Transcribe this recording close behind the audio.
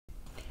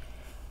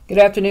Good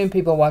afternoon,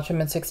 people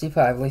watching at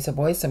 65. Lisa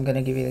Boyce. I'm going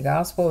to give you the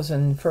Gospels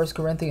in 1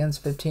 Corinthians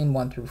 15,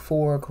 1 through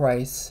 4.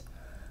 Christ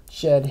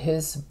shed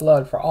his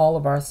blood for all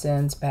of our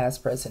sins,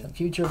 past, present, and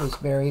future, was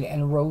buried,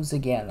 and rose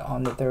again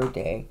on the third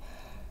day,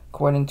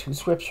 according to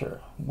Scripture.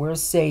 We're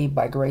saved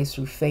by grace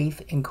through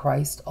faith in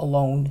Christ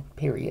alone,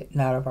 period.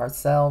 Not of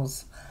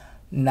ourselves,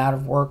 not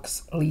of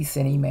works, lest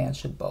any man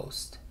should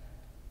boast.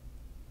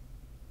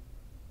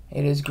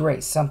 It is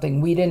grace,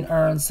 something we didn't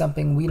earn,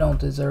 something we don't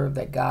deserve,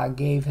 that God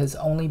gave his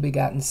only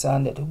begotten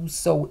Son, that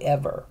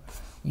whosoever,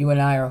 you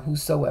and I are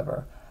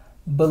whosoever,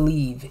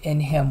 believe in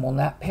him will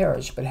not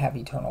perish but have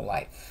eternal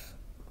life.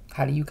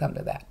 How do you come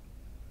to that?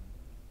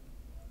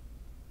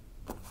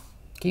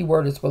 Key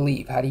word is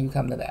believe. How do you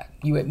come to that?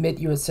 You admit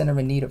you're a sinner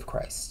in need of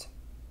Christ.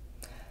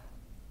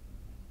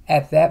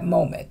 At that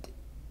moment,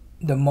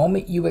 the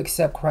moment you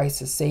accept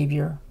Christ as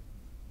Savior,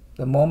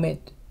 the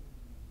moment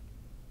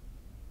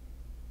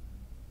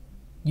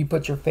you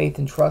put your faith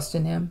and trust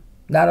in him,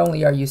 not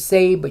only are you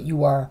saved, but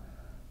you are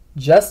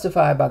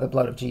justified by the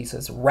blood of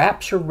Jesus,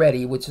 rapture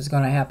ready, which is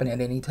going to happen at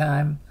any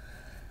time,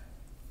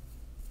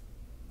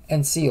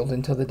 and sealed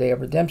until the day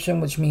of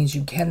redemption, which means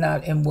you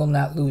cannot and will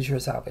not lose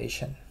your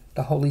salvation.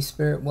 The Holy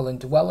Spirit will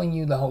indwell in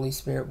you. The Holy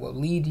Spirit will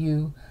lead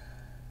you,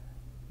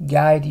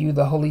 guide you.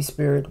 The Holy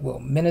Spirit will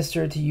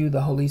minister to you.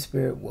 The Holy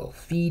Spirit will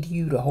feed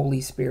you. The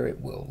Holy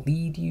Spirit will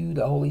lead you.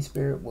 The Holy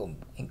Spirit will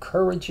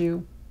encourage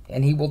you,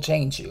 and he will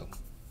change you.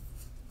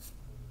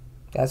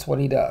 That's what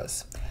he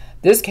does.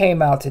 This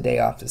came out today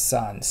off the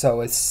Sun.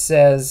 So it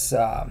says,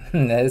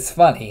 it's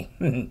funny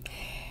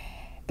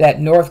that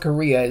North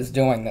Korea is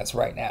doing this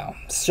right now.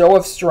 Show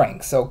of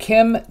strength. So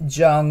Kim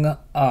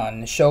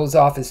Jong-un shows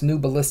off his new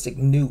ballistic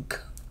nuke.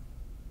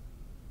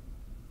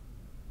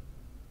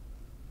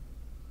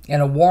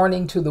 And a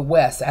warning to the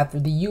West after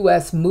the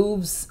U.S.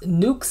 moves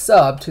nuke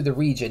sub to the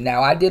region.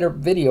 Now, I did a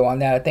video on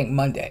that, I think,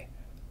 Monday,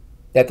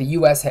 that the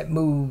U.S. had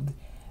moved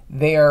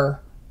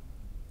their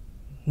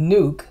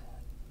nuke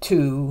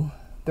to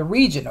the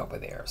region over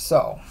there.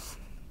 So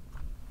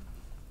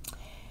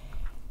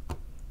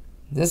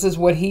this is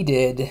what he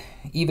did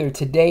either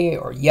today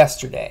or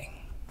yesterday.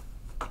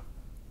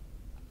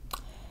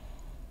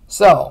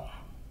 So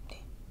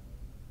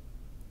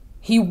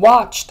he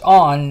watched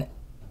on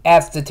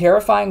as the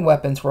terrifying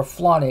weapons were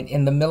flaunted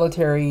in the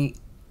military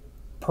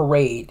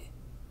parade.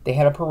 They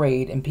had a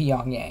parade in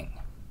Pyongyang.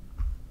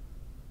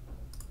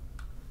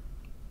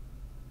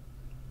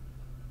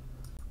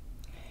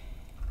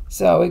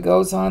 So it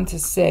goes on to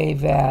say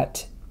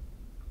that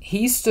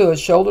he stood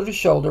shoulder to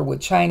shoulder with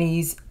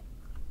Chinese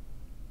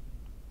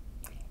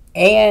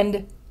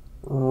and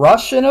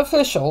Russian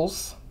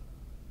officials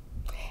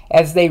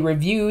as they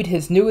reviewed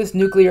his newest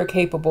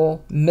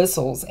nuclear-capable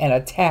missiles and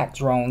attack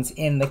drones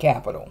in the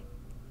capital.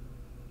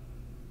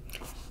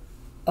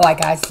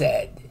 Like I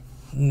said,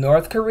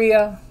 North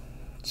Korea,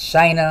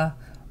 China,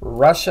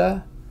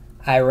 Russia,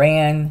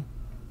 Iran,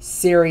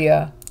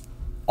 Syria,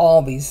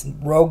 all these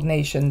rogue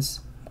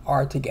nations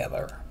are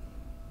together.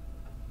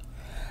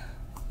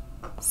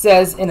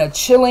 Says in a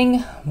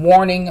chilling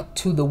warning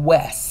to the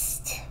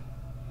West,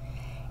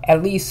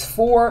 at least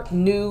 4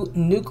 new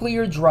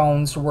nuclear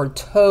drones were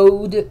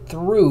towed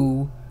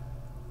through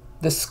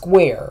the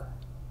square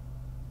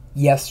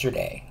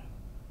yesterday.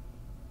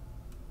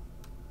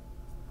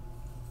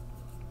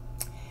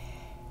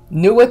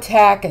 New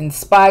attack and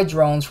spy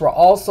drones were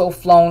also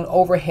flown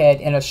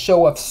overhead in a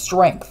show of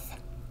strength,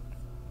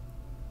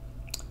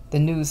 the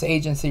news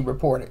agency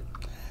reported.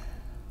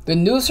 The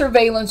new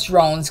surveillance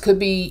drones could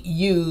be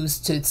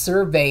used to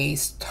survey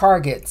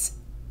targets,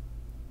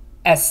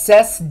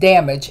 assess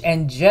damage,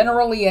 and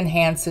generally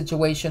enhance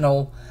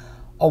situational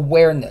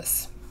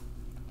awareness,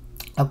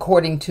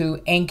 according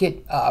to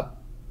Ankit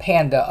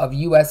Panda of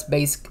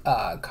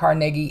U.S.-based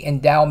Carnegie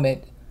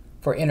Endowment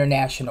for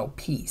International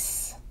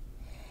Peace.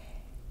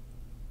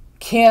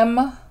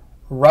 Kim,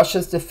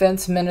 Russia's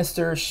defense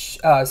minister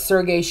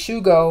Sergei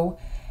Shoigu,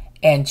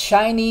 and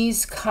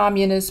Chinese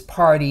Communist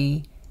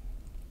Party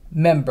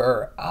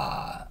member,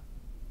 I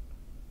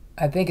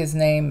think his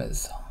name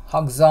is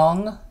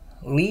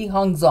Li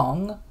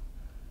Hongzong,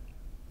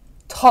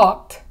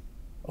 talked,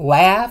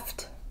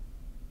 laughed,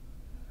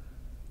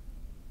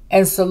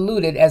 and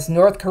saluted as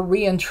North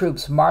Korean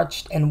troops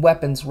marched and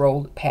weapons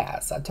rolled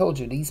past. I told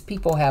you, these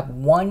people have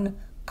one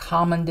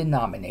common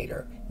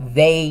denominator.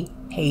 They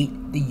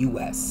hate the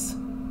U.S.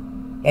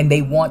 and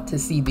they want to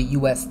see the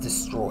U.S.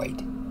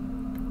 destroyed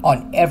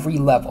on every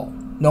level,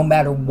 no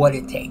matter what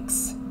it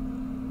takes.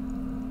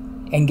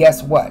 And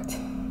guess what?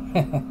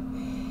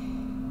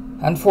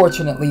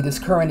 Unfortunately, this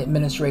current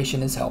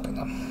administration is helping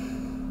them.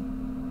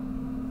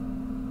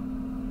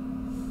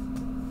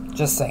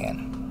 Just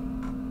saying.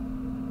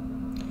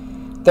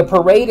 The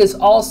parade is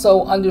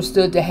also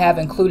understood to have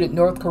included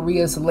North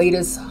Korea's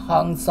latest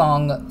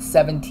Hwasong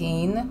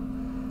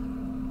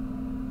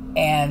 17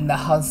 and the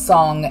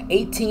Hwasong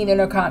 18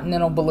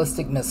 intercontinental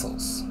ballistic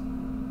missiles.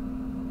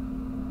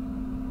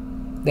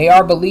 They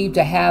are believed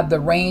to have the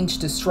range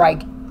to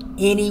strike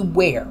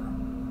anywhere,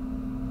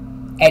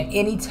 at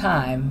any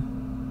time,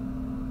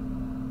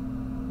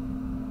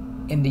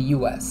 in the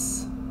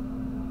U.S.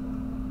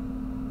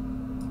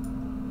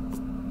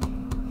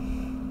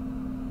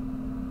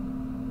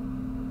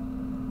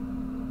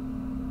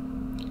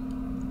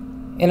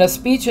 In a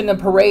speech in the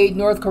parade,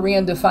 North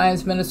Korean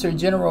Defense Minister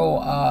General,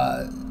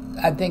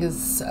 I think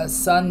it's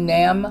Sun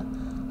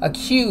Nam,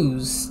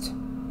 accused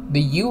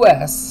the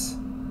U.S.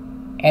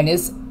 and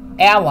its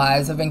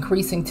allies of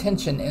increasing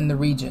tension in the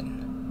region.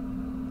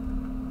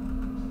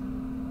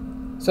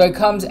 So it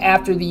comes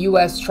after the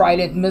U.S.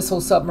 Trident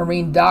missile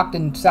submarine docked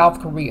in South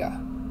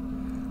Korea.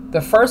 The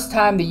first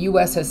time the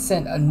U.S. has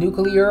sent a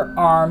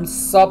nuclear-armed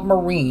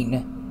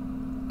submarine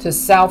to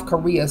South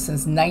Korea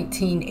since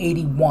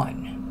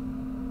 1981.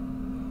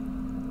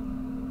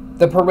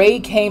 The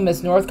parade came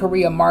as North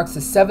Korea marks the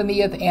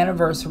 70th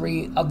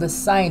anniversary of the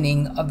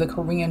signing of the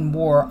Korean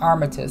War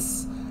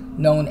armistice,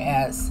 known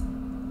as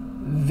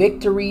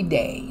Victory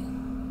Day.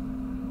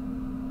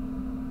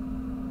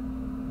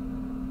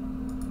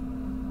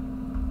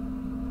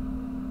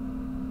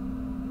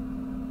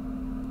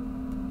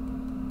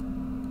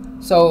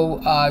 So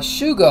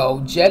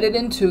Shugo jetted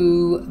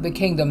into the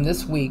kingdom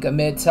this week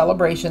amid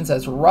celebrations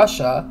as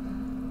Russia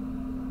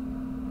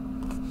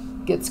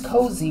gets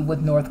cozy with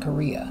North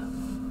Korea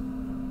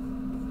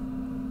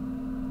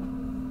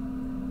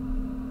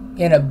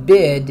in a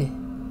bid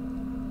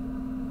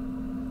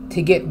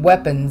to get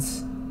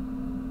weapons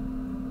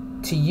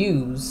to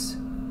use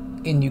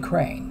in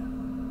Ukraine.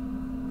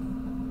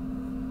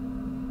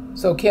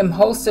 So Kim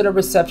hosted a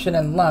reception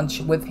and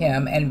lunch with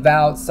him and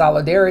vowed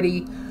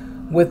solidarity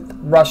with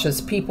Russia's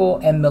people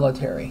and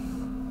military.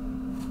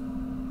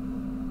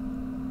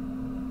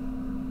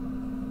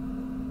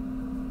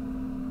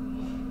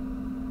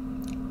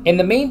 In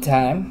the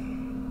meantime,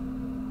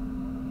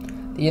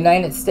 the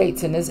United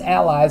States and its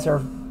allies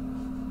are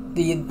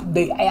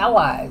the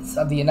allies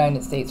of the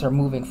United States are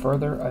moving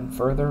further and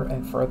further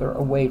and further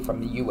away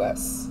from the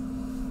U.S.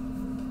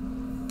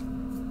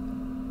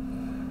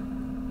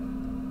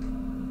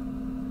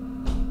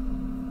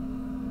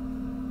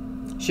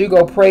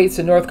 Shugo praised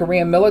the North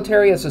Korean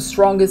military as the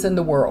strongest in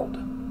the world.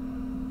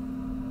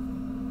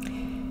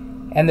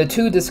 And the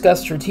two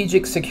discussed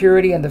strategic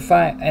security and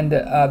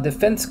the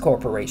defense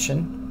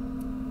cooperation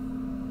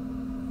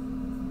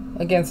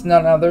against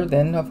none other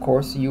than, of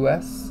course, the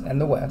U.S. and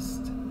the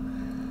West.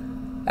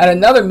 At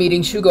another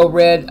meeting, Shugo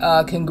read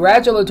a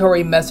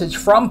congratulatory message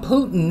from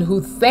Putin,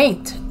 who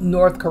thanked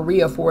North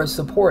Korea for its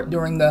support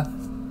during the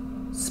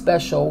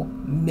special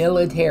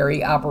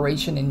military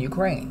operation in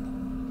Ukraine.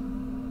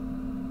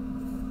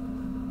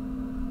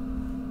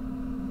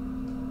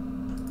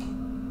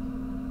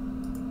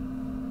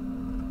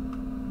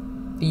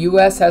 The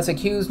U.S. has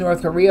accused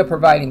North Korea of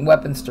providing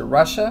weapons to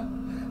Russia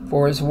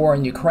for its war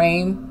in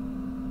Ukraine.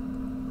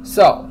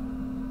 So,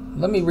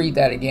 let me read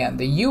that again.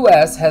 The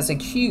U.S. has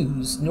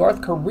accused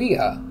North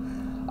Korea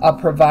of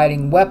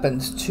providing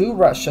weapons to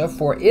Russia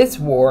for its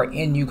war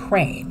in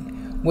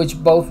Ukraine,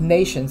 which both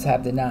nations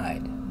have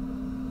denied.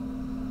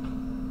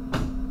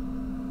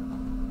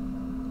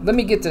 Let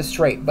me get this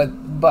straight, but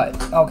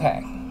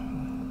okay.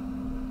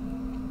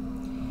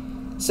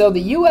 So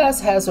the U.S.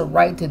 has a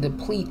right to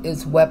deplete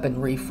its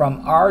weaponry from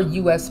our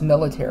U.S.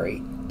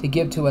 military to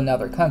give to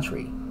another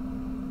country.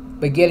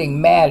 But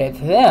getting mad at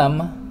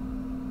them,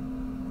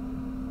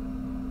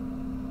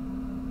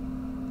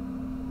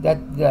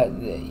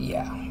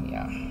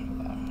 yeah.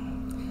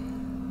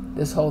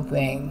 This whole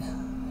thing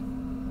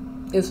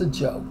is a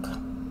joke.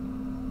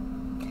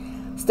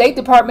 State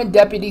Department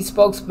Deputy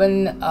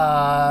Spokesman,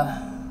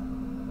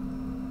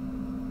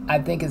 I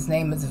think his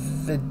name is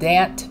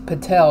Vedant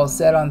Patel,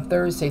 said on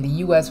Thursday the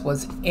U.S.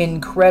 was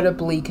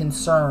incredibly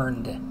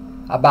concerned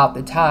about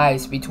the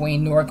ties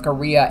between North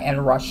Korea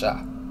and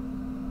Russia.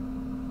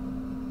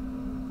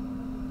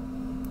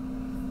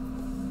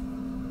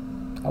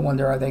 I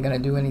wonder, are they going to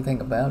do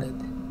anything about it?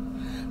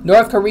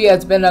 North Korea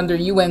has been under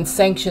UN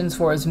sanctions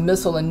for its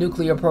missile and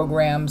nuclear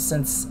programs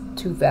since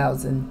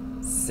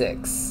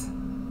 2006.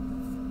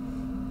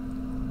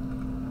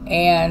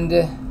 And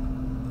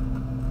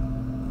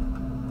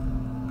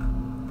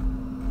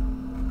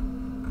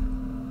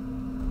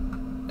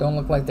don't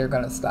look like they're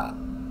going to stop.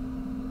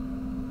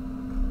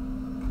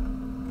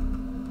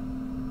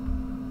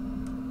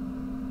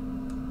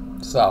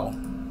 So,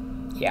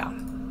 yeah.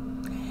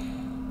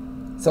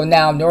 So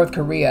now North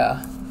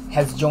Korea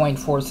has joined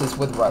forces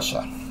with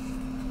Russia.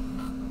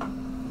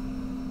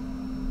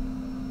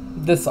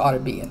 This ought to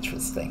be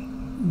interesting.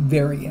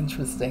 Very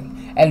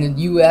interesting. And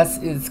the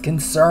U.S. is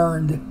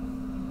concerned.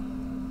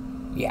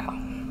 Yeah.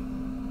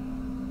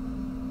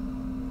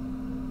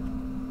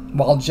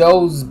 While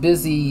Joe's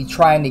busy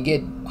trying to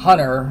get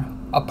Hunter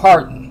a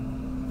pardon.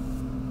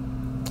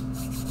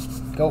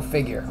 Go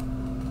figure.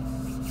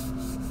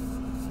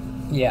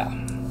 Yeah.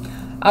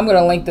 I'm going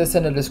to link this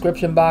in the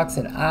description box,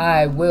 and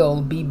I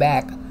will be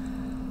back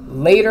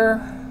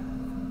later.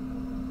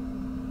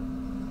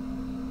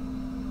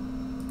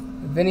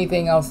 If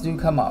anything else do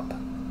come up.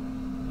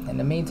 In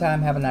the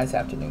meantime, have a nice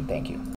afternoon. Thank you.